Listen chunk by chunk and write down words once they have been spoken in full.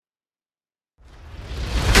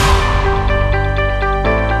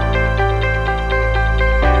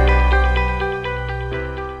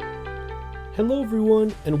Hello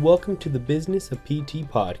everyone, and welcome to the Business of PT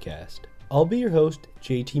podcast. I'll be your host,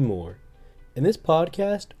 JT Moore. In this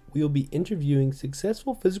podcast, we will be interviewing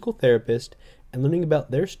successful physical therapists and learning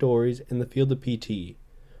about their stories in the field of PT.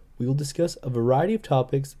 We will discuss a variety of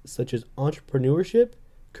topics such as entrepreneurship,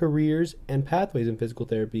 careers, and pathways in physical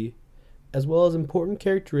therapy, as well as important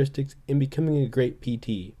characteristics in becoming a great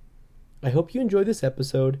PT. I hope you enjoyed this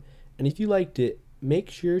episode, and if you liked it,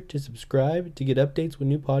 make sure to subscribe to get updates when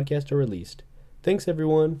new podcasts are released. Thanks,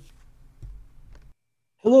 everyone.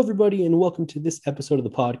 Hello, everybody, and welcome to this episode of the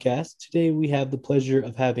podcast. Today, we have the pleasure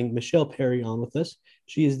of having Michelle Perry on with us.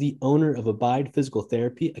 She is the owner of Abide Physical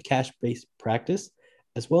Therapy, a cash-based practice,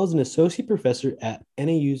 as well as an associate professor at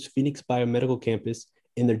NAU's Phoenix Biomedical Campus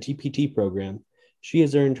in their DPT program. She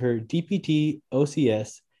has earned her DPT,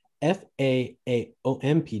 OCS, FAAOMPT,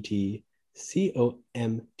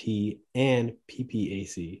 COMT, and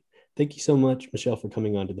PPAC. Thank you so much, Michelle, for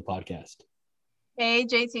coming on to the podcast. Hey,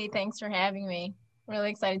 JT, thanks for having me. Really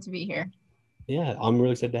excited to be here. Yeah, I'm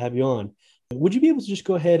really excited to have you on. Would you be able to just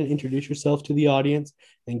go ahead and introduce yourself to the audience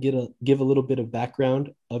and give a little bit of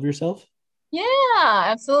background of yourself? Yeah,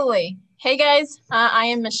 absolutely. Hey, guys, I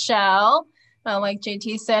am Michelle. Like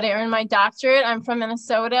JT said, I earned my doctorate. I'm from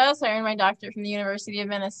Minnesota, so I earned my doctorate from the University of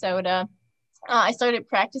Minnesota. I started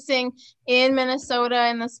practicing in Minnesota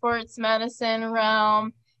in the sports medicine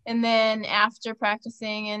realm. And then after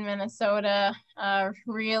practicing in Minnesota,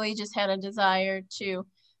 really just had a desire to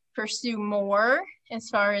pursue more as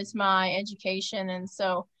far as my education. And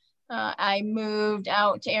so I moved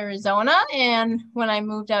out to Arizona. And when I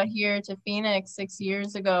moved out here to Phoenix 6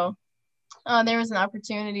 years ago, there was an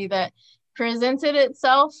opportunity that presented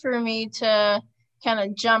itself for me to kind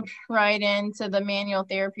of jump right into the manual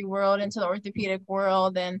therapy world, into the orthopedic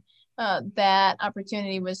world. And that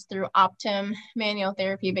opportunity was through Optum Manual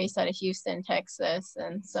Therapy based out of Houston, Texas.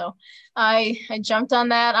 And so I jumped on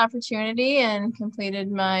that opportunity and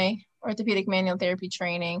completed my orthopedic manual therapy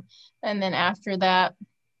training. And then after that,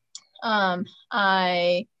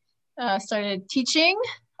 I started teaching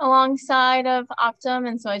alongside of Optum.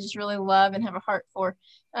 And so I just really love and have a heart for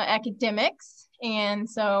academics. And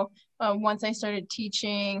so once I started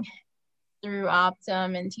teaching through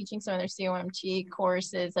Optum and teaching some of their COMT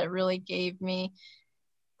courses, that really gave me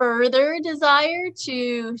further desire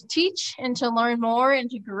to teach and to learn more and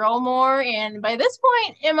to grow more. And by this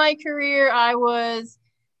point in my career, I was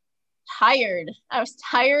tired. I was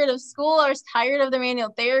tired of school. I was tired of the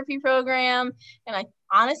manual therapy program. And I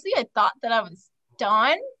thought that I was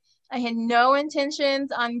done. I had no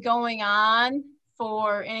intentions on going on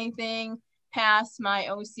for anything past my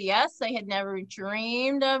OCS. I had never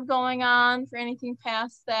dreamed of going on for anything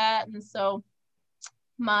past that. And so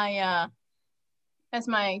as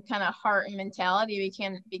my kind of heart and mentality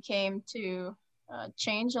became to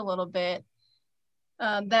change a little bit,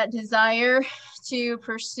 that desire to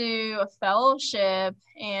pursue a fellowship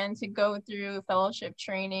and to go through fellowship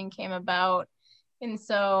training came about. And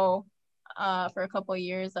so for a couple of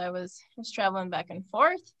years, I was traveling back and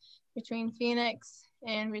forth between Phoenix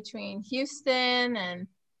and between Houston, and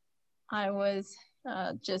I was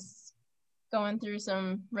just going through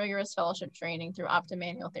some rigorous fellowship training through Optum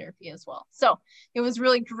Manual Therapy as well. So it was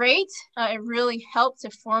really great. It really helped to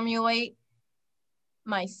formulate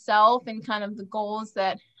myself and kind of the goals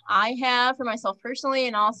that I have for myself personally,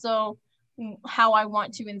 and also how I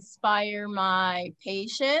want to inspire my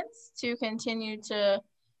patients to continue to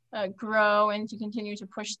grow and to continue to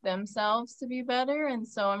push themselves to be better. And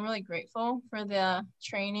so I'm really grateful for the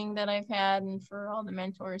training that I've had and for all the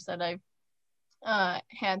mentors that I've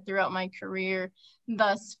had throughout my career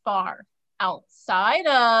thus far. Outside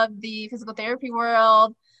of the physical therapy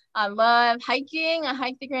world, I love hiking. I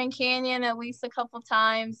hike the Grand Canyon at least a couple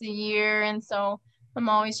times a year. And so I'm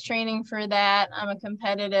always training for that. I'm a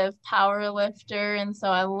competitive power lifter. And so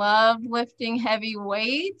I love lifting heavy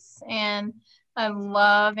weights, and I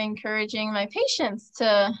love encouraging my patients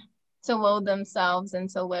to load themselves and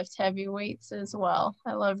to lift heavy weights as well.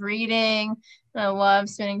 I love reading, and I love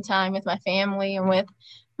spending time with my family and with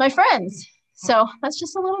my friends. So that's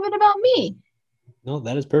just a little bit about me. No,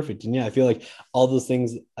 that is perfect. And yeah, I feel like all those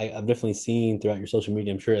things I've definitely seen throughout your social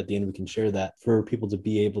media. I'm sure at the end we can share that for people to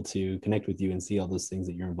be able to connect with you and see all those things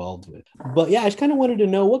that you're involved with. But yeah, I just kind of wanted to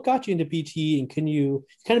know what got you into PT, and can you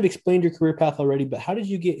kind of explained your career path already, but how did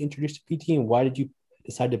you get introduced to PT and why did you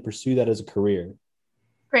decide to pursue that as a career?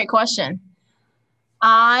 Great question.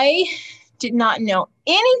 I did not know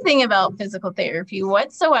anything about physical therapy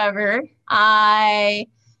whatsoever. I'd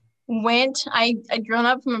grown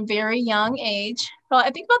up from a very young age. Well, I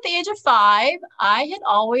think about the age of 5, I had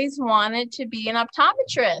always wanted to be an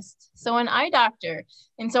optometrist. So an eye doctor.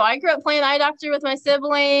 And so I grew up playing eye doctor with my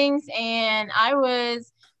siblings, and I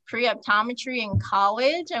was pre-optometry in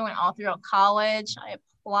college. I went all throughout college. I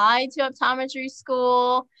applied to optometry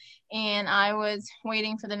school, and I was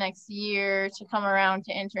waiting for the next year to come around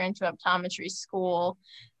to enter into optometry school.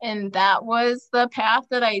 And that was the path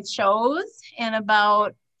that I chose. And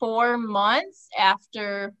about 4 months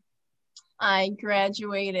after I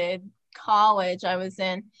graduated college, I was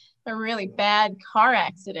in a really bad car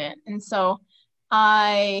accident. And so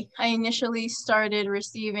I initially started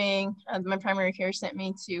receiving, my primary care sent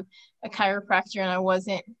me to a chiropractor, and I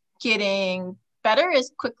wasn't getting better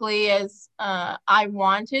as quickly as I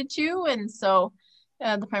wanted to. And so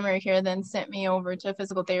the primary care then sent me over to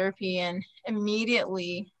physical therapy, and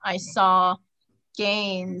immediately I saw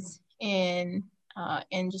gains in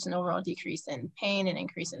just an overall decrease in pain, and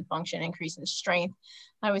increase in function, increase in strength.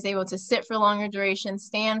 I was able to sit for longer durations,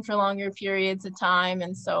 stand for longer periods of time.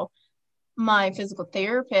 And so my physical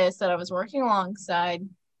therapist that I was working alongside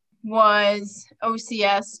was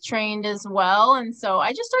OCS trained as well. And so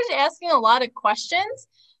I just started asking a lot of questions,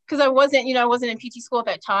 because I wasn't in PT school at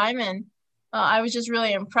that time. And I was just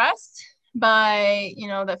really impressed by,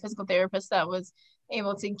 the physical therapist that was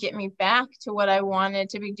able to get me back to what I wanted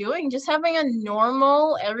to be doing, just having a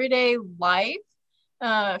normal everyday life,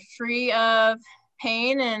 free of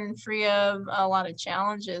pain and free of a lot of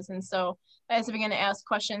challenges. And so as I began to ask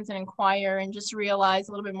questions and inquire and just realize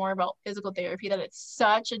a little bit more about physical therapy, that it's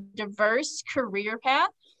such a diverse career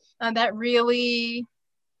path, that really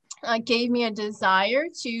gave me a desire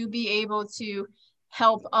to be able to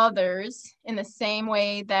help others in the same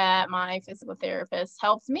way that my physical therapist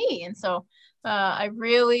helped me. And so I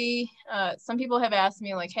really, some people have asked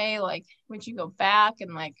me like, hey, like, would you go back?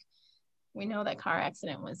 And like, we know that car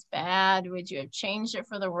accident was bad. Would you have changed it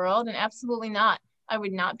for the world? And absolutely not. I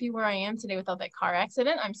would not be where I am today without that car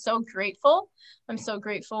accident. I'm so grateful. I'm so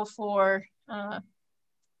grateful for the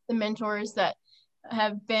mentors that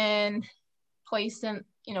have been placed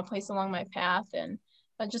along my path. And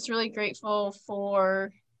I'm just really grateful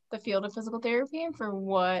for the field of physical therapy and for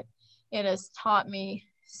what it has taught me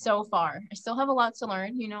so far. I still have a lot to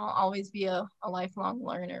learn. I'll always be a lifelong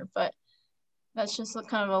learner, but that's just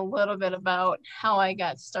kind of a little bit about how I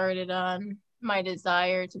got started on my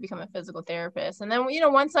desire to become a physical therapist. And then,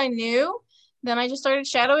 once I knew, then I just started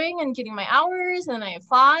shadowing and getting my hours, and I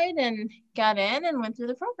applied and got in and went through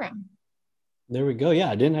the program. There we go. Yeah,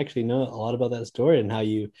 I didn't actually know a lot about that story and how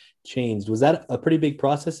you changed. Was that a pretty big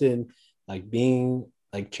process in like being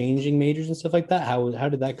like changing majors and stuff like that? How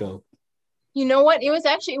did that go? You know what? It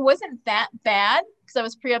wasn't that bad, because I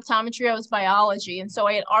was pre-optometry, I was biology. And so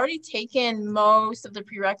I had already taken most of the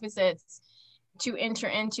prerequisites to enter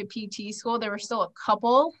into PT school. There were still a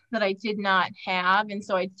couple that I did not have. And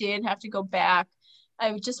so I did have to go back.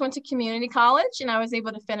 I just went to community college, and I was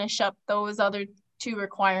able to finish up those other 2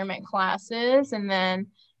 requirement classes. And then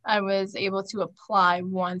I was able to apply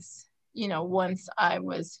once I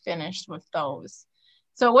was finished with those.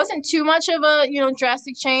 So it wasn't too much of a,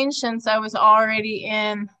 drastic change, since I was already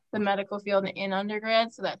in the medical field in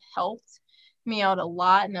undergrad. So that helped me out a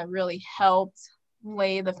lot, and that really helped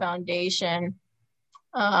lay the foundation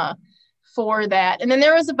for that. And then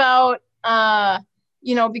there was about,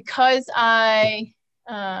 because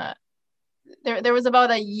there was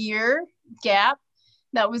about a year gap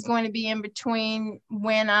that was going to be in between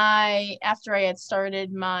after I had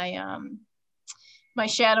started my my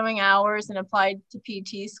shadowing hours and applied to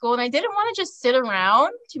PT school. And I didn't want to just sit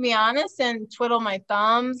around, to be honest, and twiddle my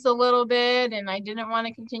thumbs a little bit. And I didn't want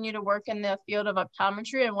to continue to work in the field of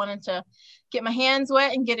optometry. I wanted to get my hands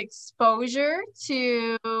wet and get exposure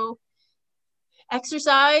to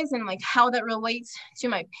exercise and like how that relates to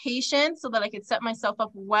my patients, so that I could set myself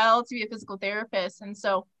up well to be a physical therapist. And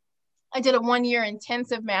so I did a 1-year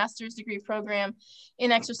intensive master's degree program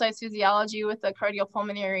in exercise physiology with a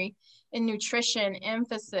cardiopulmonary and nutrition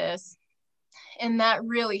emphasis. And that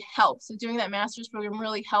really helped. So doing that master's program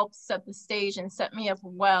really helped set the stage and set me up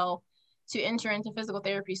well to enter into physical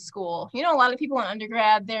therapy school. A lot of people in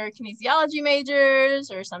undergrad, they're kinesiology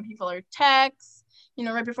majors, or some people are techs,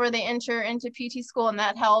 right before they enter into PT school, and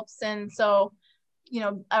that helps. And so,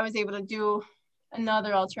 I was able to do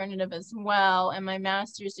another alternative as well. And my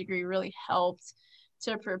master's degree really helped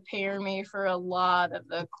to prepare me for a lot of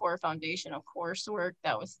the core foundational coursework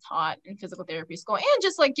that was taught in physical therapy school, and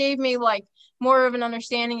just like gave me like more of an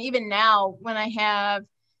understanding. Even now, when I have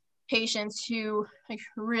patients who like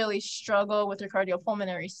really struggle with their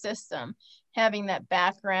cardiopulmonary system, having that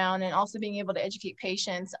background and also being able to educate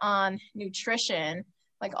patients on nutrition,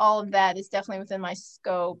 like all of that is definitely within my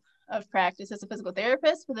scope of practice as a physical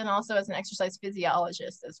therapist, but then also as an exercise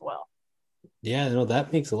physiologist as well. Yeah, no,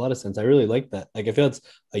 that makes a lot of sense. I really like that. Like, I feel it's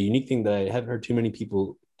a unique thing that I haven't heard too many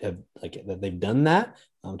people have like that they've done that.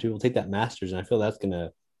 People take that master's, and I feel that's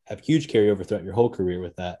gonna have huge carryover throughout your whole career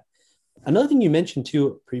with that. Another thing you mentioned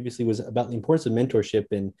too previously was about the importance of mentorship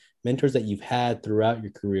and mentors that you've had throughout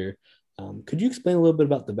your career. Could you explain a little bit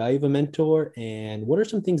about the value of a mentor and what are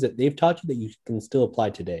some things that they've taught you that you can still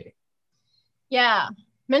apply today? Yeah,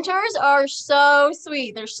 mentors are so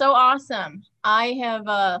sweet. They're so awesome. I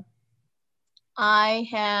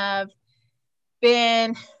have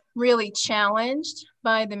been really challenged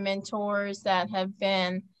by the mentors that have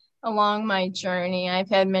been along my journey. I've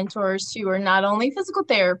had mentors who are not only physical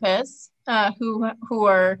therapists, who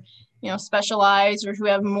are, specialized or who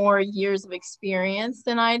have more years of experience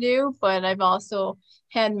than I do, but I've also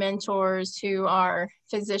had mentors who are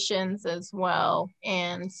physicians as well.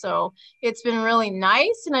 And so it's been really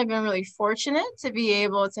nice, and I've been really fortunate to be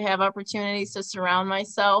able to have opportunities to surround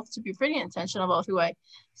myself, to be pretty intentional about who I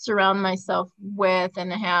surround myself with, and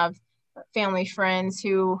to have family friends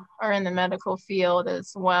who are in the medical field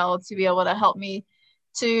as well, to be able to help me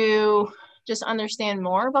to just understand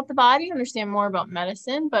more about the body, understand more about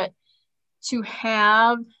medicine, but to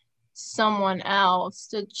have someone else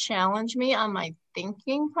to challenge me on my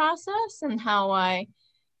thinking process and how I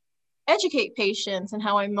educate patients and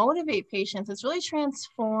how I motivate patients. It's really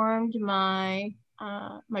transformed my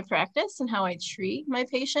practice and how I treat my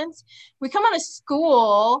patients. We come out of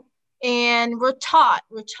school and we're taught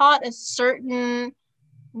a certain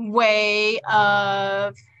way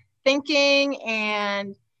of thinking,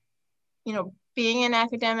 and being in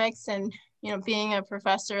academics and being a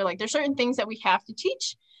professor. Like, there's certain things that we have to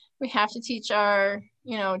teach. We have to teach our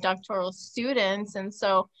doctoral students, and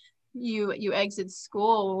so you exit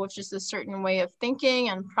school with just a certain way of thinking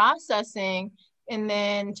and processing, and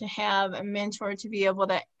then to have a mentor to be able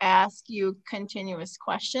to ask you continuous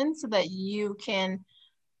questions so that you can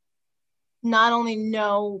not only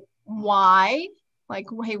know why, like,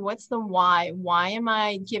 hey, what's the why am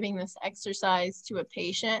I giving this exercise to a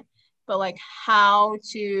patient, but like how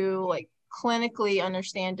to like clinically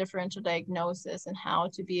understand differential diagnosis and how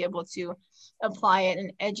to be able to apply it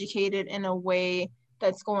and educate it in a way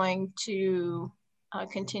that's going to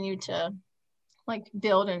continue to like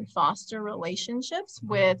build and foster relationships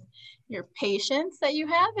with your patients that you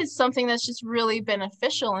have, is something that's just really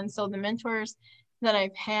beneficial. And so the mentors that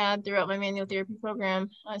I've had throughout my manual therapy program,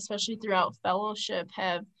 especially throughout fellowship,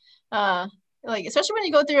 have like, especially when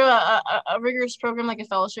you go through a rigorous program like a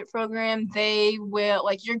fellowship program, they will,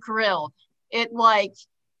 like, you're grilled. It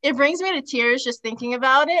brings me to tears just thinking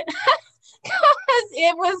about it because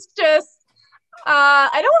it was just I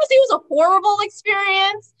don't want to say it was a horrible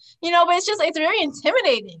experience, but it's very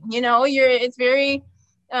intimidating. It's very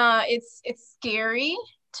it's scary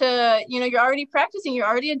to, you're already practicing, you're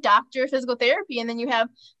already a doctor of physical therapy, and then you have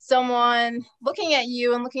someone looking at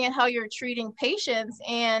you and looking at how you're treating patients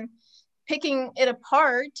and picking it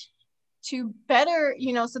apart to better,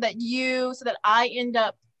 so that I end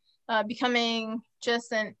up becoming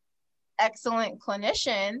just an excellent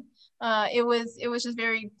clinician. It was just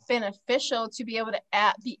very beneficial to be able to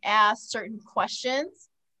be asked certain questions,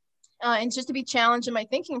 and just to be challenged in my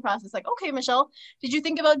thinking process. Like, okay, Michelle, did you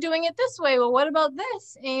think about doing it this way? Well, what about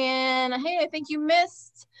this? And hey, I think you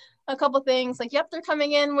missed a couple things. Like, yep, they're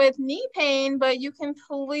coming in with knee pain, but you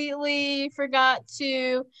completely forgot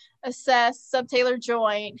to assess subtalar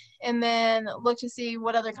joint and then look to see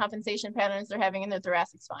what other compensation patterns they're having in their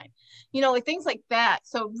thoracic spine. Like things like that.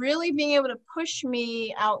 So really being able to push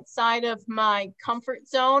me outside of my comfort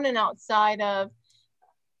zone and outside of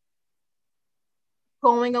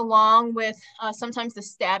going along with sometimes the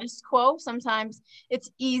status quo. Sometimes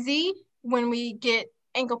it's easy when we get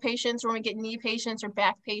ankle patients or when we get knee patients or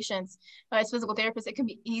back patients as physical therapists. It can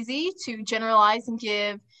be easy to generalize and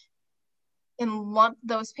lump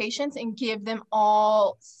those patients and give them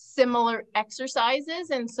all similar exercises.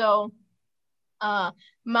 And so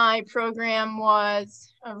my program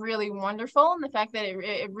was really wonderful in the fact that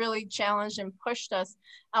it really challenged and pushed us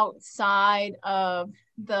outside of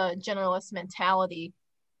the generalist mentality,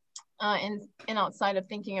 and outside of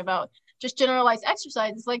thinking about just generalized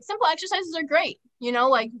exercises. Like, simple exercises are great,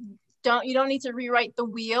 like you don't need to rewrite the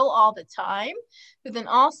wheel all the time. But then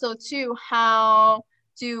also too, how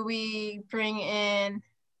do we bring in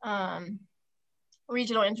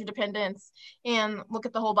regional interdependence and look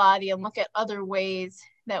at the whole body and look at other ways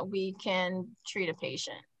that we can treat a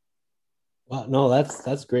patient? Wow, no,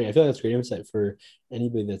 that's great. I feel like that's great insight for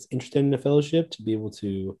anybody that's interested in a fellowship to be able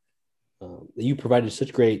to. You provided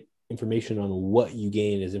such great information on what you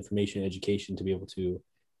gain as information education to be able to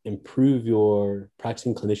improve your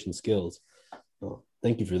practicing clinician skills. Well,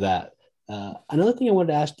 thank you for that. Another thing I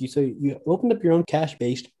wanted to ask you, so you opened up your own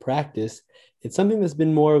cash-based practice. It's something that's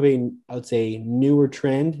been more of a, I would say, newer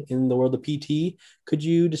trend in the world of PT. Could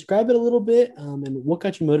you describe it a little bit, and what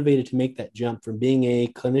got you motivated to make that jump from being a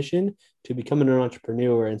clinician to becoming an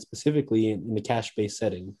entrepreneur, and specifically in the cash-based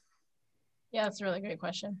setting? Yeah, that's a really great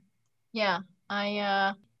question. Yeah,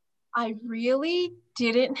 I really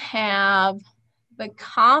didn't have the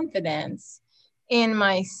confidence in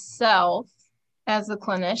myself as a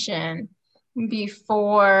clinician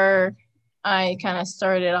before I kind of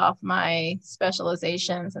started off my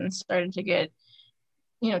specializations and started to get,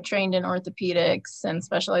 trained in orthopedics and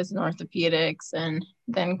specialized in orthopedics and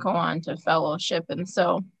then go on to fellowship. And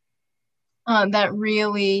so that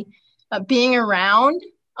really, being around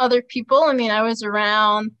other people, I mean, I was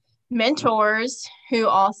around mentors who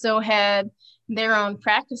also had their own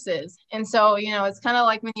practices. And so, it's kind of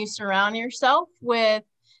like when you surround yourself with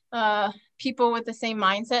people with the same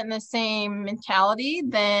mindset and the same mentality,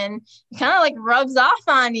 then it kind of like rubs off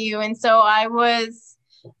on you. And so I was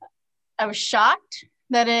shocked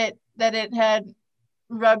that it had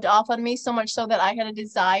rubbed off on me so much so that I had a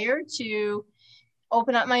desire to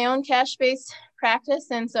open up my own cash-based practice.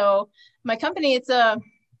 And so my company, it's a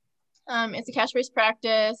cash-based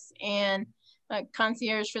practice and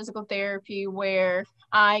concierge physical therapy where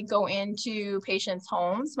I go into patients'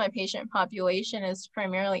 homes. My patient population is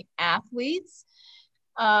primarily athletes.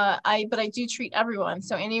 But I do treat everyone.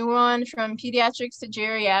 So anyone from pediatrics to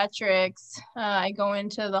geriatrics, I go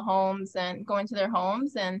into their homes and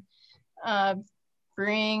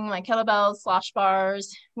bring my kettlebells, slosh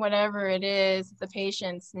bars, whatever it is the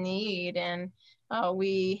patients need. And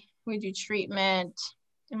we do treatment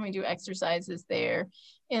and we do exercises there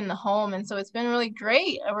in the home. And so it's been really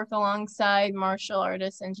great. I work alongside martial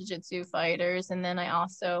artists and jiu-jitsu fighters. And then I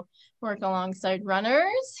also work alongside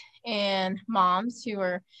runners and moms who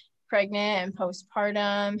are pregnant and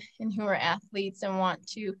postpartum and who are athletes and want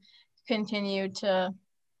to continue to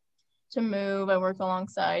move. I work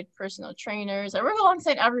alongside personal trainers. I work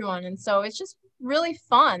alongside everyone. And so it's just really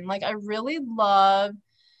fun. Like, I really love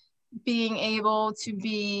being able to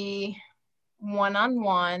be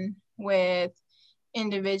one-on-one with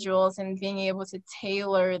individuals and being able to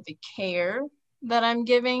tailor the care that I'm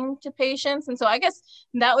giving to patients. And so I guess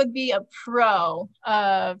that would be a pro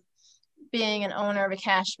of being an owner of a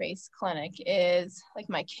cash-based clinic, is like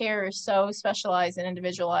my care is so specialized and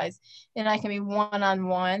individualized, and I can be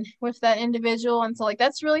one-on-one with that individual. And so like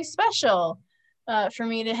that's really special for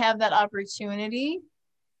me to have that opportunity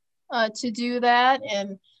to do that.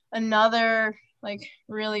 And another like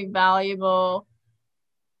really valuable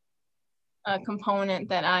component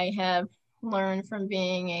that I have learned from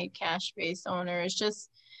being a cash-based owner is just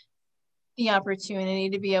the opportunity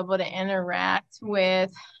to be able to interact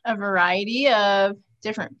with a variety of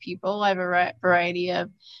different people. I have a variety of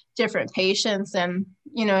different patients, and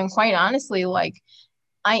and quite honestly, like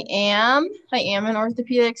I am an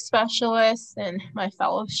orthopedic specialist, and my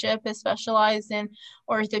fellowship is specialized in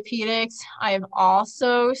orthopedics. I have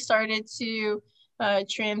also started to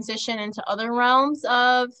transition into other realms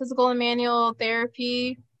of physical and manual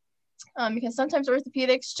therapy, because sometimes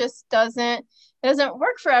orthopedics just doesn't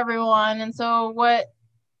work for everyone. And so what,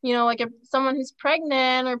 like if someone who's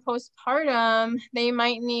pregnant or postpartum, they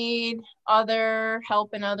might need other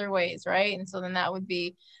help in other ways, right? And so then that would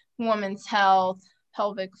be women's health,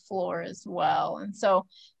 pelvic floor as well. And so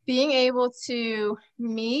being able to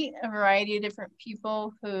meet a variety of different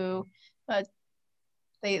people who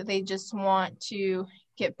they just want to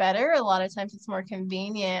get better. A lot of times it's more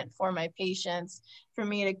convenient for my patients for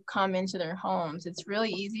me to come into their homes. It's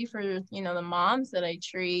really easy for, the moms that I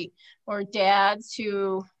treat or dads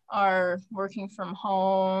who are working from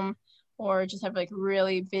home or just have like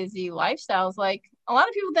really busy lifestyles. Like a lot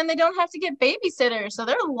of people, then they don't have to get babysitters. So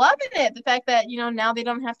they're loving it. The fact that, now they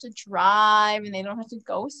don't have to drive and they don't have to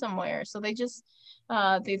go somewhere. So they just,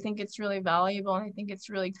 they think it's really valuable and I think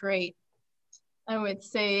it's really great. I would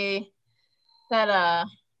say that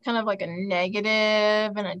kind of like a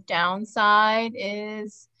negative and a downside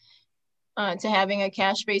is to having a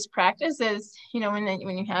cash-based practice is,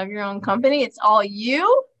 when you have your own company, it's all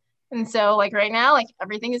you. And so like right now, like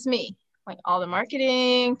everything is me, like all the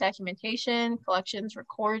marketing, documentation, collections,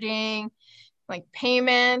 recording, like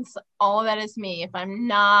payments, all of that is me. If I'm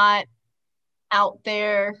not out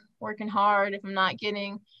there working hard, if I'm not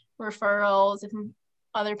getting referrals, if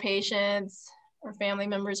other patients or family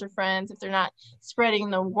members or friends, if they're not spreading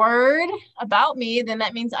the word about me, then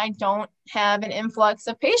that means I don't have an influx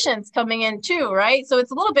of patients coming in too, right? So it's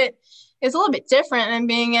a little bit it's a little bit different than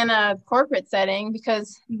being in a corporate setting,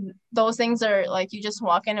 because those things are like, you just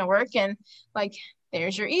walk into work and like,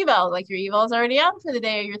 there's your eval, like your eval is already out for the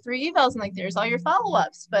day, or your 3 evals, and like there's all your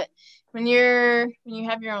follow-ups. But when you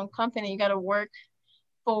have your own company, you got to work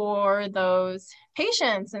for those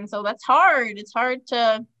patients, and so that's hard. It's hard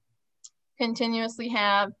to continuously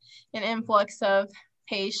have an influx of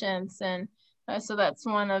patients, and so that's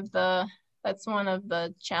one of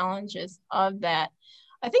the challenges of that.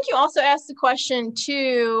 I think you also asked the question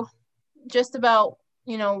too, just about,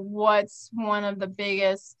 what's one of the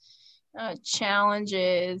biggest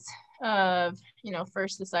challenges of,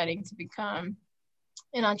 first deciding to become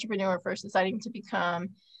an entrepreneur, first deciding to become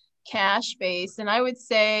cash based. And I would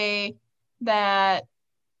say that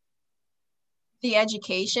the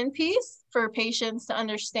education piece for patients to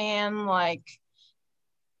understand, like,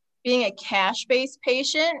 being a cash based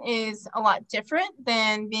patient is a lot different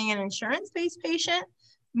than being an insurance based patient.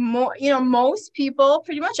 Most people,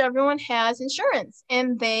 pretty much everyone, has insurance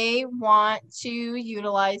and they want to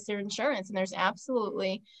utilize their insurance, and there's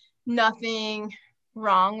absolutely nothing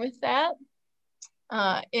wrong with that.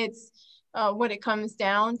 It's what it comes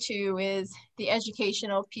down to is the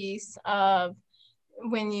educational piece of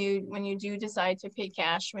when you do decide to pay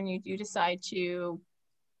cash, when you do decide to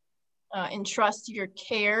entrust your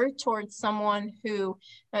care towards someone who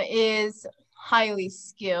is highly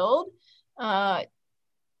skilled.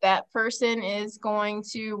 That person is going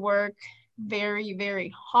to work very,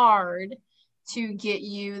 very hard to get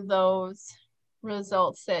you those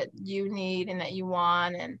results that you need and that you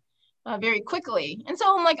want, and very quickly. And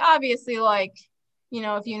so, like, obviously, like,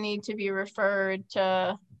 if you need to be referred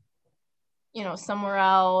to, somewhere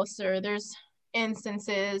else, or there's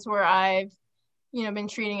instances where I've, been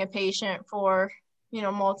treating a patient for,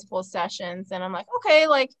 multiple sessions, and I'm like, okay,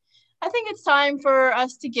 like, I think it's time for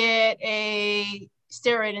us to get a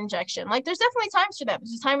steroid injection. Like, there's definitely times for that.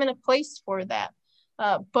 There's a time and a place for that.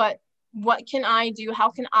 But what can I do? How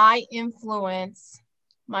can I influence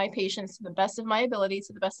my patients to the best of my ability,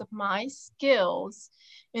 to the best of my skills,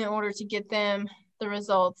 in order to get them the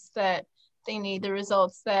results that they need, the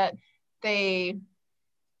results that they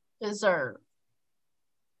deserve?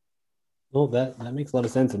 Well, that makes a lot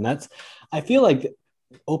of sense. And I feel like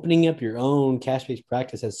opening up your own cash-based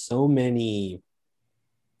practice has so many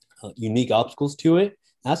unique obstacles to it.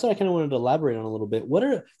 That's what I kind of wanted to elaborate on a little bit.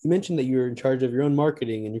 You mentioned that you're in charge of your own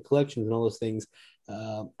marketing and your collections and all those things.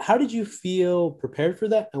 How did you feel prepared for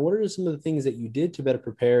that? And what are some of the things that you did to better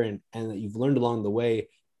prepare, and that you've learned along the way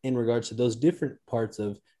in regards to those different parts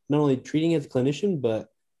of not only treating as a clinician, but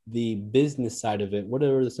the business side of it? What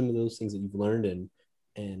are some of those things that you've learned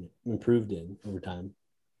and improved in over time?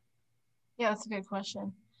 Yeah, that's a good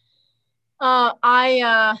question.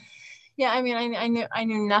 I I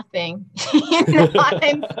knew nothing.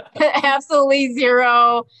 I'm absolutely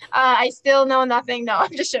zero. I still know nothing. No,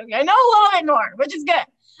 I'm just joking. I know a little bit more, which is good.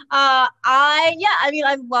 I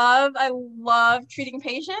love treating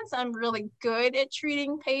patients. I'm really good at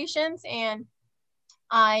treating patients, and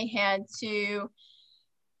I had to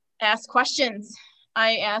ask questions.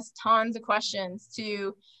 I asked tons of questions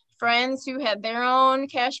to friends who had their own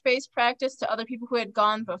cash-based practice, to other people who had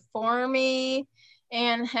gone before me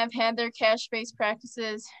and have had their cash-based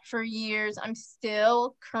practices for years. I'm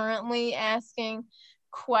still currently asking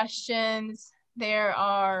questions. There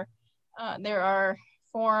are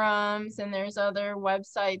forums, and there's other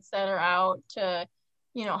websites that are out to,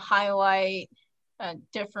 highlight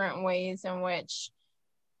different ways in which,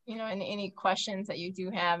 and any questions that you do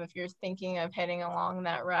have, if you're thinking of heading along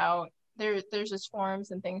that route, there's just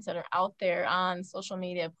forums and things that are out there on social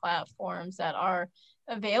media platforms that are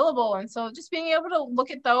available. And so just being able to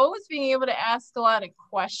look at those, being able to ask a lot of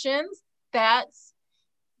questions, that's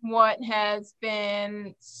what has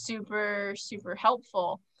been super, super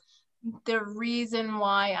helpful. The reason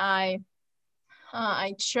why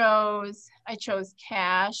I chose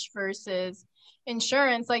cash versus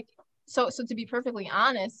insurance, like, so to be perfectly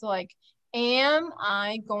honest, like, am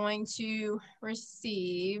I going to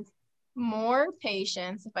receive more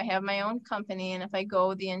patients if I have my own company and if I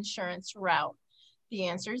go the insurance route? The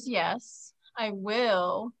answer is yes, I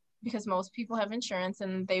will, because most people have insurance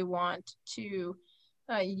and they want to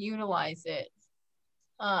utilize it.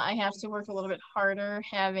 I have to work a little bit harder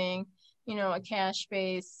having, a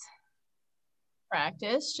cash-based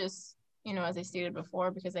practice, just, as I stated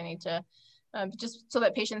before, because I need to just so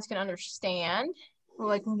that patients can understand,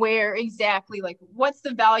 like, where exactly, like, what's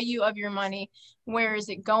the value of your money, where is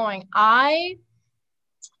it going.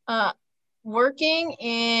 Working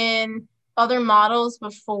in other models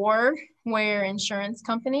before, where insurance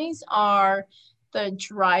companies are the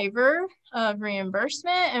driver of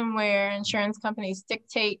reimbursement and where insurance companies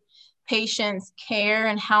dictate patients' care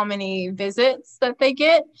and how many visits that they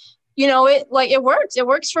get, it works. It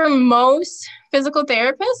works for most physical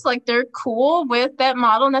therapists. Like, they're cool with that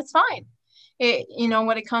model, and that's fine.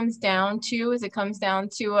 What it comes down to is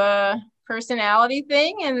a personality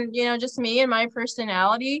thing, and just me and my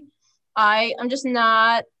personality. I'm just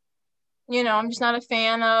not a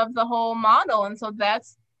fan of the whole model, and so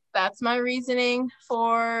that's my reasoning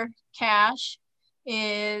for cash,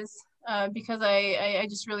 is because I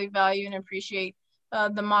just really value and appreciate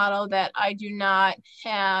the model, that I do not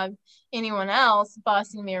have anyone else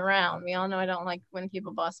bossing me around. We all know I don't like when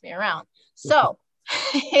people boss me around. So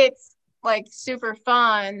it's like super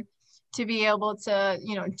fun to be able to,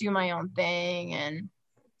 do my own thing and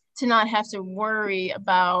to not have to worry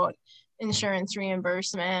about insurance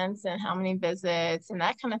reimbursements and how many visits and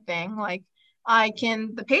that kind of thing. Like,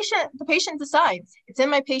 the patient decides. It's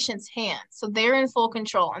in my patient's hands. So they're in full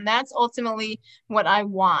control. And that's ultimately what I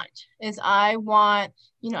want, is I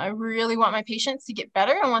really want my patients to get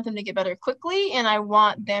better. I want them to get better quickly. And I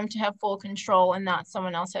want them to have full control and not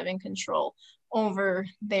someone else having control over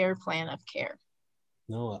their plan of care.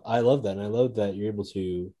 No, I love that. And I love that you're able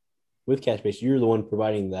to, with cash based, you're the one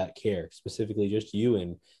providing that care, specifically just you.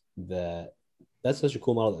 And that's such a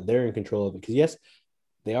cool model that they're in control of it. Because yes,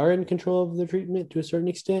 they are in control of the treatment to a certain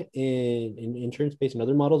extent in insurance based and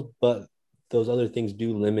other models, but those other things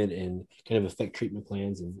do limit and kind of affect treatment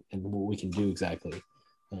plans and what we can do exactly.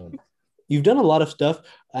 You've done a lot of stuff.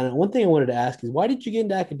 And one thing I wanted to ask is, why did you get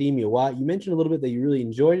into academia? Why, you mentioned a little bit that you really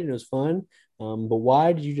enjoyed it and it was fun, but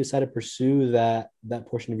why did you decide to pursue that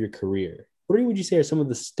portion of your career? What would you say are some of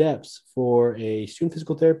the steps for a student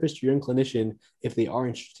physical therapist or young clinician if they are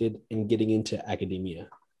interested in getting into academia?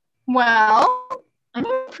 Well, I'm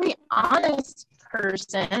a pretty honest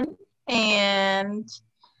person, and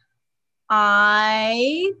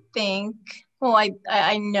I think, well,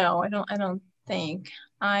 I know, I don't think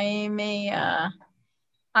I'm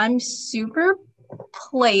super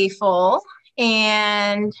playful,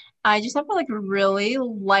 and I just have like a really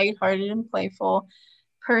lighthearted and playful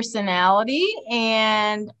personality.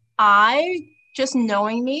 And I, just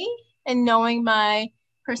knowing me and knowing my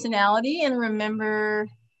personality, and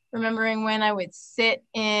remembering when I would sit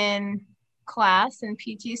in class in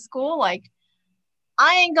PT school, like,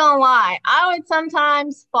 I ain't gonna lie, I would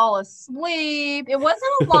sometimes fall asleep. It wasn't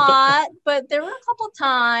a lot, but there were a couple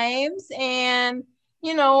times, and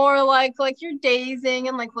or like you're dazing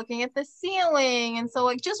and like looking at the ceiling, and so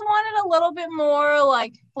like just wanted a little bit more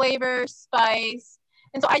like flavor, spice.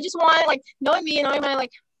 And so I just wanted, like, knowing me and knowing my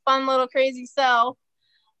like fun little crazy self,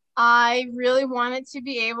 I really wanted to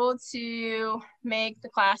be able to make the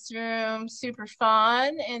classroom super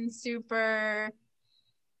fun and super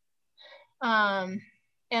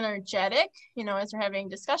energetic, as we're having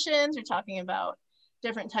discussions, we're talking about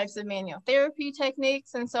different types of manual therapy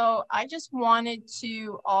techniques. And so I just wanted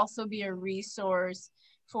to also be a resource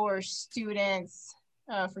for students,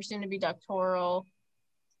 for soon to be doctoral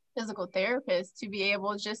physical therapists, to be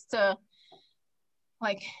able just to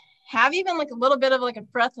like have even like a little bit of like a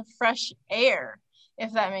breath of fresh air,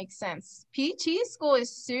 if that makes sense. PT school is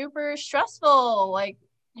super stressful. Like,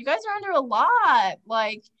 you guys are under a lot,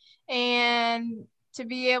 like, and to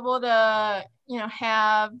be able to,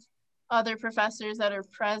 have other professors that are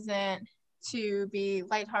present to be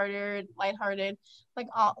lighthearted,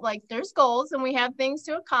 like there's goals and we have things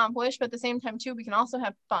to accomplish, but at the same time too, we can also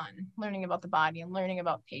have fun learning about the body and learning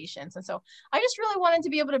about patients. And so I just really wanted to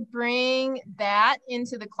be able to bring that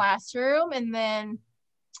into the classroom. And then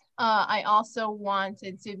I also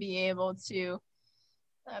wanted to be able to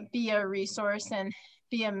be a resource and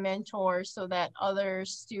be a mentor so that other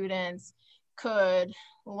students could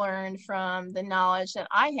learn from the knowledge that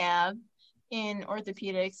I have in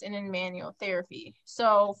orthopedics and in manual therapy.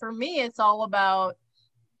 So for me, it's all about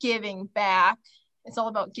giving back. It's all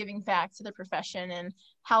about giving back to the profession, and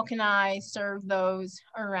how can I serve those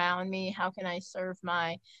around me? How can I serve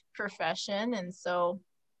my profession? And so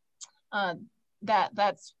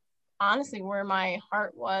that's honestly where my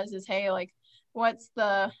heart was, is, hey, like, what's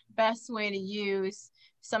the best way to use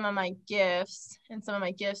some of my gifts? And some of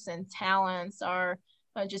my gifts and talents are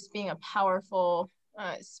just being a powerful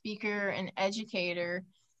speaker and educator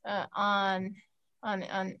on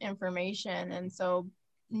information. And so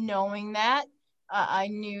knowing that, I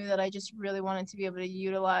knew that I just really wanted to be able to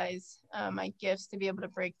utilize my gifts to be able to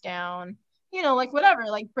break down, like whatever,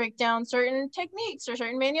 like break down certain techniques or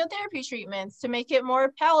certain manual therapy treatments to make it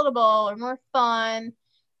more palatable or more fun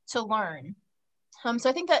to learn. So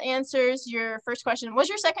I think that answers your first question. Was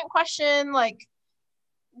your second question like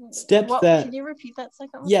steps that Can you repeat that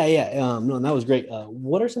second one? no, that was great.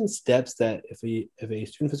 What are some steps that if a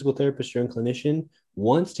student physical therapist or young clinician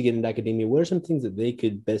wants to get into academia, what are some things that they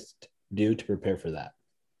could best do to prepare for that?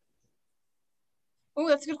 Oh,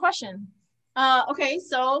 that's a good question. Okay,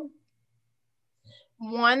 so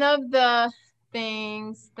one of the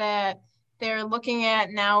things that they're looking at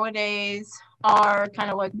nowadays are kind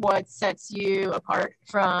of like what sets you apart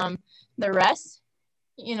from the rest.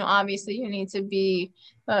 Obviously you need to be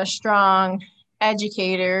a strong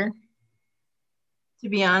educator. To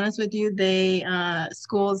be honest with you,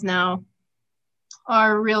 schools now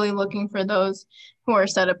are really looking for those who are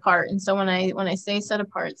set apart. And so when I say set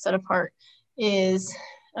apart is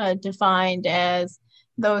defined as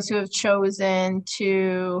those who have chosen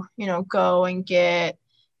to, go and get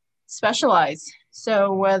specialized.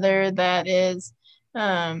 So whether that is,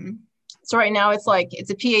 so right now it's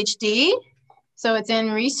a PhD. So it's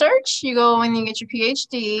in research. You go and you get your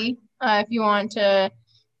PhD if you want to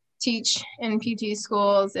teach in PT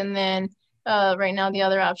schools. And then right now the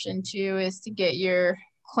other option too is to get your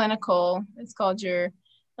clinical, it's called your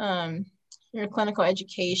clinical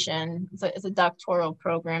education. It's a doctoral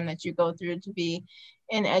program that you go through to be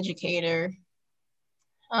an educator.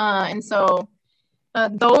 And so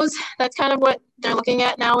that's kind of what they're looking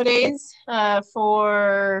at nowadays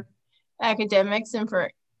for academics and for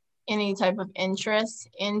any type of interest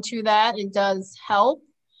into that. It does help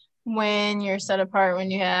when you're set apart,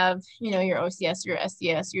 when you have, your OCS, your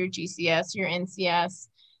SDS, your GCS, your NCS,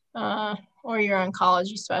 or your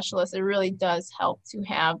oncology specialist. It really does help to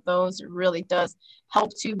have those. It really does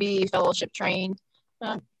help to be fellowship trained.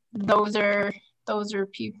 Those are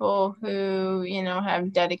people who,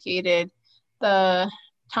 have dedicated the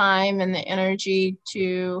time and the energy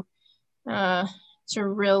to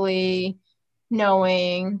really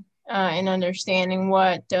knowing and understanding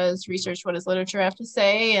what does research, what does literature have to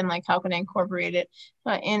say, and how can I incorporate it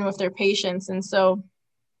in with their patients. And so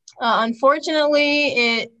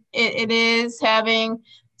unfortunately it is having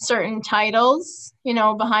certain titles,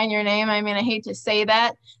 behind your name. I mean, I hate to say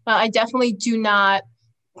that. I definitely do not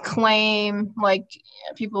claim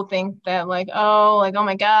people think that oh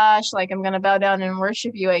my gosh, I'm gonna bow down and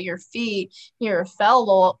worship you at your feet, you're a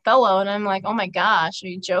fellow, and I'm like, oh my gosh, are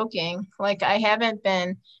you joking? I haven't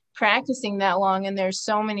been practicing that long, and there's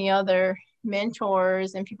so many other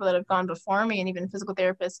mentors and people that have gone before me, and even physical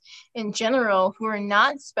therapists in general, who are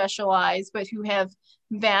not specialized but who have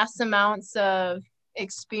vast amounts of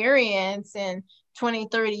experience and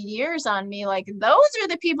 20-30 years on me. Those are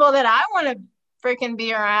the people that I want to freaking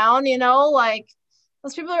be around.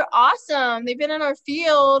 Those people are awesome. They've been in our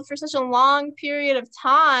field for such a long period of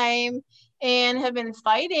time and have been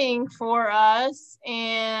fighting for us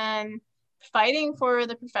and fighting for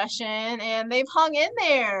the profession, and they've hung in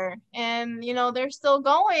there, and they're still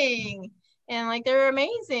going, and they're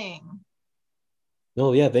amazing.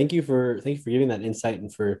 No, yeah, thank you for giving that insight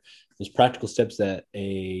and for those practical steps that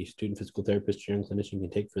a student physical therapist or young clinician can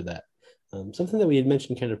take for that. Something that we had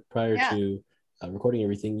mentioned kind of prior to recording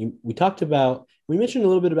everything, we mentioned a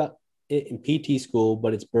little bit about it in PT school,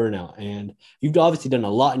 but it's burnout, and you've obviously done a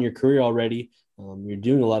lot in your career already. You're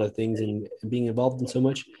doing a lot of things and being involved in so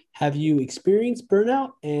much. Have you experienced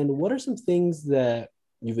burnout, and what are some things that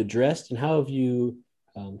you've addressed, and how have you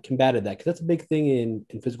combated that? Because that's a big thing in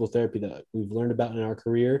physical therapy that we've learned about in our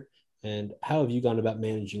career. And how have you gone about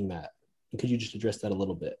managing that? And could you just address that a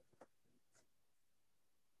little bit?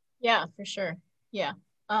 Yeah, for sure. Yeah.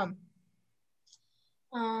 I'm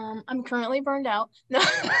currently burned out. No.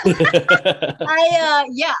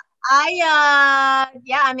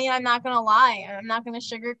 I mean, I'm not gonna lie. I'm not gonna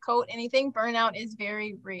sugarcoat anything. Burnout is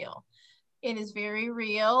very real. It is very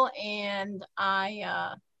real, and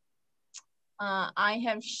I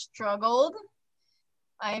have struggled.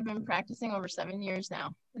 I have been practicing over 7 years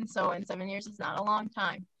now, and so in 7 years is not a long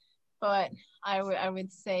time, but I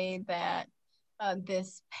would say that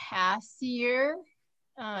this past year,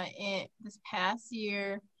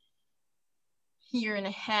 year and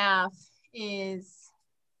a half is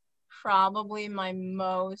probably my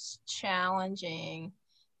most challenging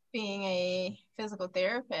being a physical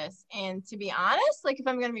therapist. And to be honest, if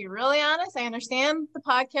I'm going to be really honest, I understand the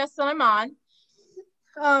podcast that I'm on.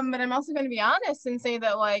 But I'm also going to be honest and say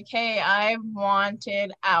that hey, I have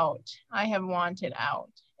wanted out.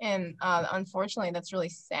 And unfortunately, that's really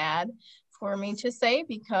sad for me to say,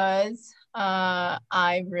 because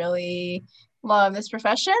I really love this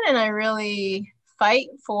profession and I really fight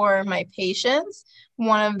for my patients.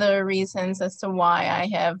 One of the reasons as to why I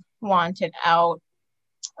have wanted out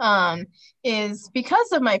is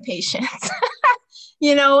because of my patients.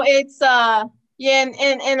 It's Yeah,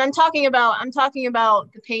 and I'm talking about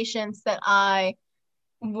the patients that I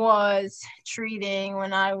was treating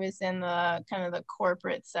when I was in the kind of the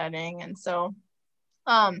corporate setting. And so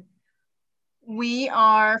we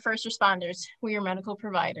are first responders, we are medical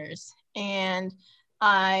providers, and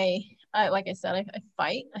I like I said,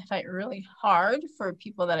 I fight really hard for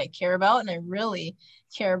people that I care about, and I really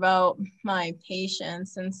care about my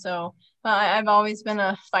patients. And so I've always been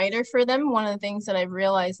a fighter for them. One of the things that I've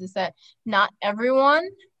realized is that not everyone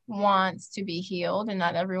wants to be healed, and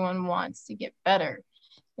not everyone wants to get better.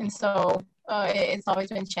 And so it's always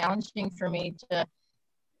been challenging for me to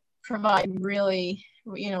provide really,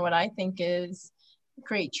 what I think is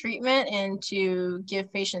great treatment and to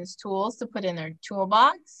give patients tools to put in their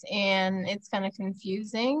toolbox. And it's kind of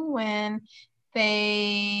confusing when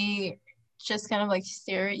they just kind of like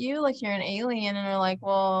stare at you like you're an alien and are like,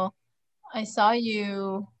 well, I saw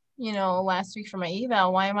you, last week for my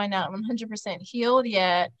eval. Why am I not 100% healed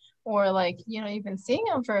yet? Or like, you've been seeing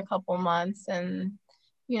them for a couple months and,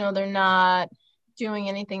 they're not doing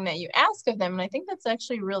anything that you ask of them. And I think that's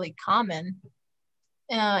actually really common.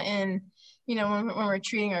 And, when we're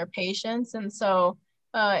treating our patients. And so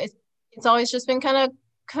it's always just been kind of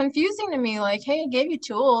confusing to me, like, hey, I gave you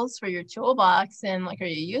tools for your toolbox and like, are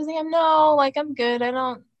you using them? No, like, I'm good. I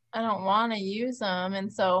don't want to use them.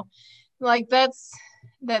 And so like that's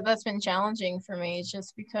been challenging for me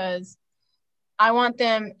just because I want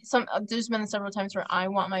them there's been several times where I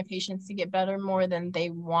want my patients to get better more than they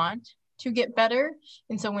want to get better.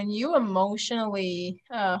 And so when you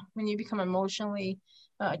become emotionally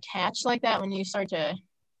attached like that, when you start to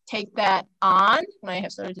take that on, when I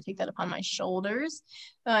have started to take that upon my shoulders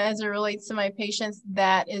as it relates to my patients,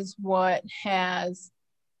 that is what has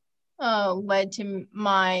led to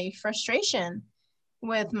my frustration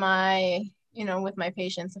with my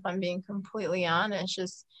patients. If I'm being completely honest,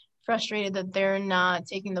 just frustrated that they're not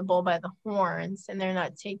taking the bull by the horns and they're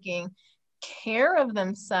not taking care of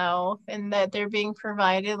themselves, and that they're being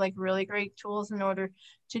provided like really great tools in order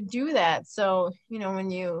to do that. So when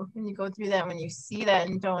you go through that, when you see that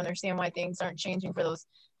and don't understand why things aren't changing for those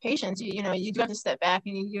patients, you do have to step back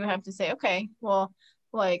and you have to say, okay, well,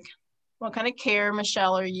 like, what kind of care,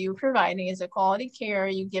 Michelle, are you providing? Is it quality care? Are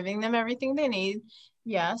you giving them everything they need?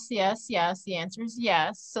 Yes, yes, yes. The answer is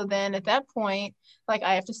yes. So then at that point, like,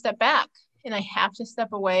 I have to step back and I have to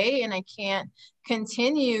step away, and I can't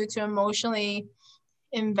continue to emotionally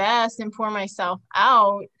invest and pour myself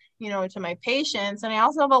out, to my patients. And I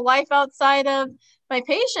also have a life outside of my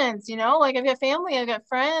patients, like I've got family, I've got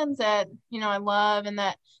friends that, I love and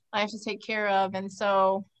that I have to take care of. And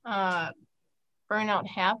so, burnout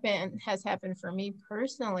has happened for me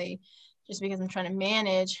personally, just because I'm trying to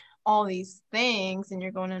manage all these things, and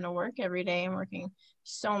you're going into work every day and working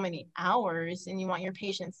so many hours, and you want your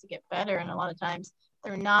patients to get better. And a lot of times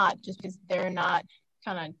they're not, just because they're not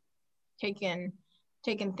kind of taking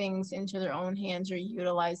things into their own hands or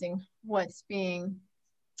utilizing what's being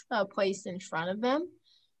placed in front of them.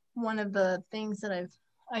 One of the things that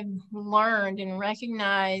I've learned and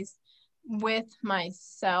recognized with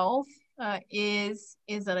myself is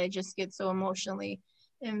that I just get so emotionally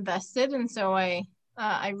invested. And so I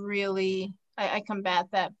combat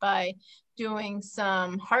that by doing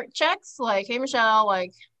some heart checks, like, hey, Michelle,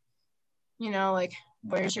 like, like,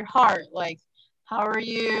 where's your heart? Like, how are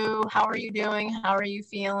you doing? How are you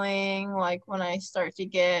feeling? Like, when I start to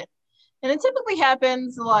get, and it typically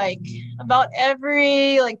happens like about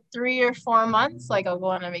every like 3 or 4 months. Like, I'll go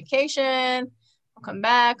on a vacation, I'll come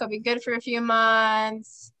back, I'll be good for a few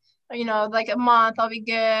months, like a month, I'll be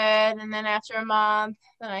good. And then after a month,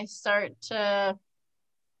 then I start to,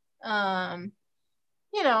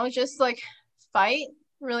 just like fight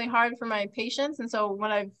really hard for my patients. And so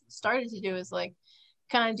what I've started to do is like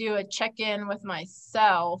kind of do a check-in with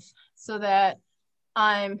myself, so that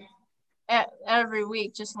I'm every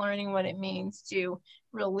week just learning what it means to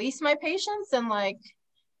release my patients,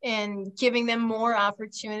 and giving them more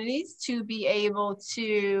opportunities to be able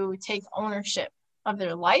to take ownership of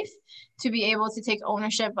their life, to be able to take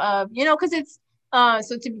ownership of, because it's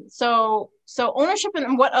so ownership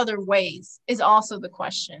in what other ways is also the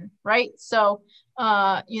question, right? So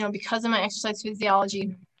because of my exercise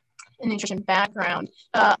physiology and nutrition background,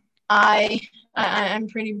 I'm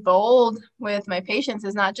pretty bold with my patients.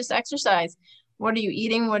 It's not just exercise. What are you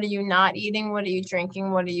eating? What are you not eating? What are you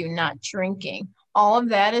drinking? What are you not drinking? All of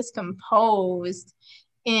that is composed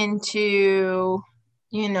into,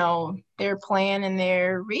 their plan and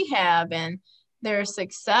their rehab and their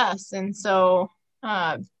success. And so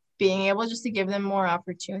being able just to give them more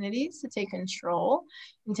opportunities to take control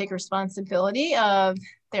and take responsibility of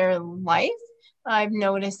their life I've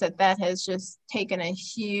noticed that has just taken a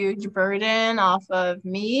huge burden off of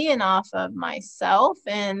me and off of myself.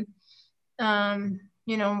 And,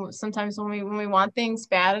 sometimes when we want things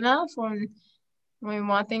bad enough, when we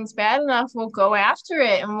want things bad enough, we'll go after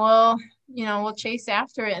it and we'll chase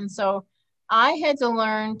after it. And so I had to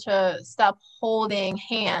learn to stop holding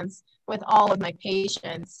hands with all of my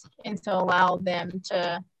patients and to allow them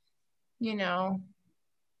to, you know,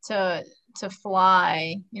 to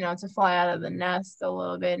fly, to fly out of the nest a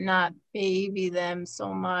little bit, not baby them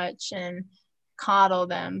so much and coddle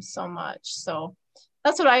them so much. So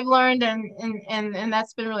that's what I've learned, and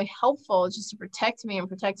that's been really helpful, just to protect me and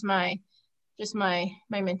protect my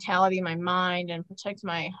mentality, my mind, and protect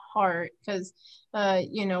my heart. Because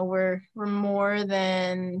we're more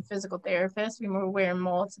than physical therapists. We wear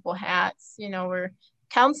multiple hats. We're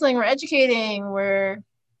counseling, we're educating, we're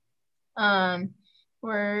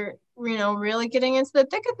really getting into the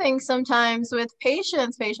thick of things sometimes with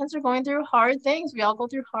patients. Patients are going through hard things. We all go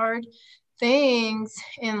through hard things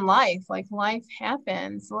in life. Like, life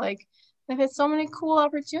happens. Like, I've had so many cool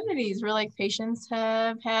opportunities where like patients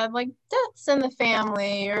have had like deaths in the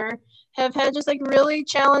family, or have had just like really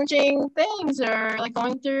challenging things, or like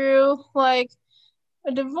going through like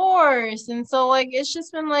a divorce. And so like it's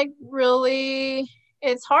just been like really,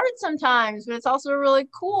 it's hard sometimes, but it's also really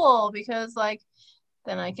cool because like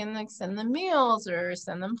then I can like send them meals or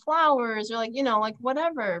send them flowers or like like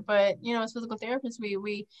whatever. But as physical therapists,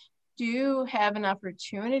 we do have an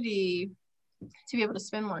opportunity to be able to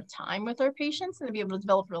spend more time with our patients and to be able to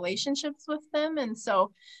develop relationships with them. And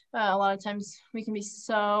so a lot of times we can be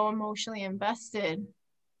so emotionally invested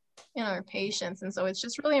in our patients. And so it's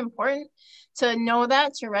just really important to know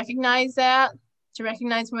that, to recognize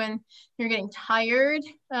when you're getting tired,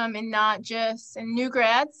 and not just, and new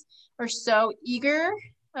grads are so eager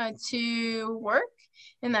to work,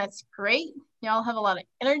 and that's great. Y'all have a lot of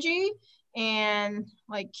energy and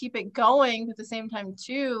like keep it going, but at the same time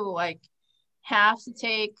too, like have to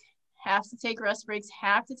take rest breaks,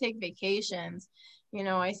 have to take vacations.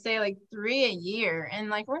 I say like 3 a year, and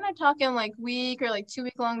like we're not talking like week or like 2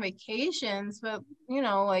 week long vacations, but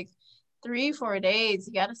like 3-4 days,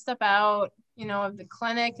 you got to step out of the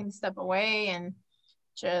clinic and step away and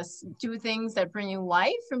just do things that bring you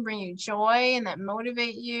life and bring you joy and that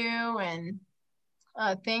motivate you, and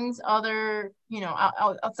things other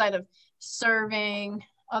outside of serving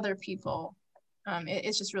other people.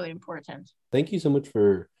 It's just really important. Thank you so much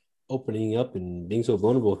for opening up and being so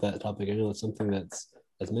vulnerable with that topic. I know it's something that's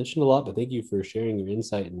mentioned a lot, but thank you for sharing your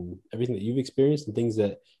insight and everything that you've experienced and things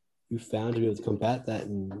that you found to be able to combat that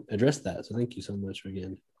and address that. So thank you so much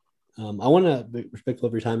again. I want to be respectful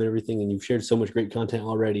of your time and everything, and you've shared so much great content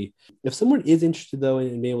already. If someone is interested, though,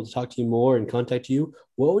 in being able to talk to you more and contact you,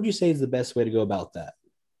 what would you say is the best way to go about that?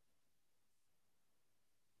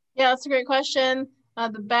 Yeah, that's a great question.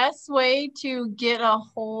 The best way to get a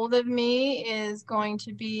hold of me is going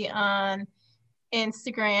to be on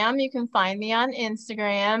Instagram. You can find me on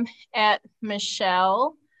Instagram at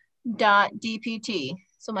michelle.dpt.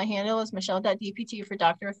 So my handle is michelle.dpt for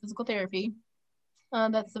Doctor of Physical Therapy.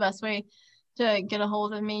 That's the best way to get a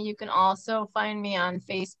hold of me. You can also find me on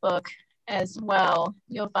Facebook as well.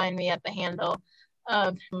 You'll find me at the handle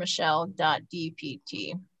of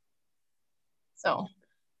michelle.dpt. So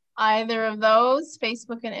either of those,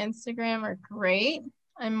 Facebook and Instagram, are great.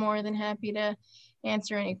 I'm more than happy to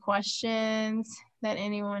answer any questions that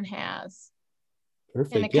anyone has.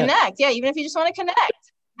 Perfect. And to connect. Yeah, even if you just want to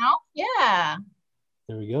connect. Yeah.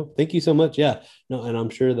 There we go. Thank you so much. Yeah. No, and I'm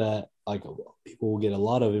sure that like people will get a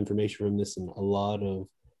lot of information from this and a lot of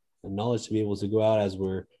knowledge to be able to go out as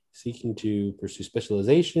we're seeking to pursue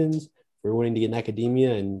specializations. We're wanting to get in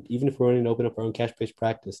academia, and even if we're wanting to open up our own cash-based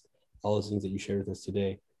practice, all those things that you shared with us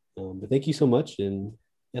today. But thank you so much, and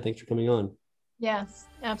yeah, thanks for coming on. Yes,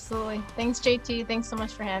 absolutely. Thanks, JT. Thanks so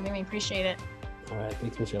much for having me. Appreciate it. All right.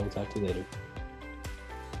 Thanks, Michelle. We'll talk to you later.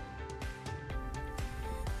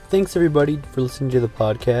 Thanks, everybody, for listening to the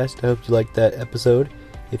podcast. I hope you liked that episode.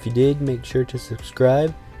 If you did, make sure to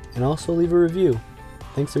subscribe and also leave a review.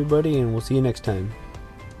 Thanks, everybody, and we'll see you next time.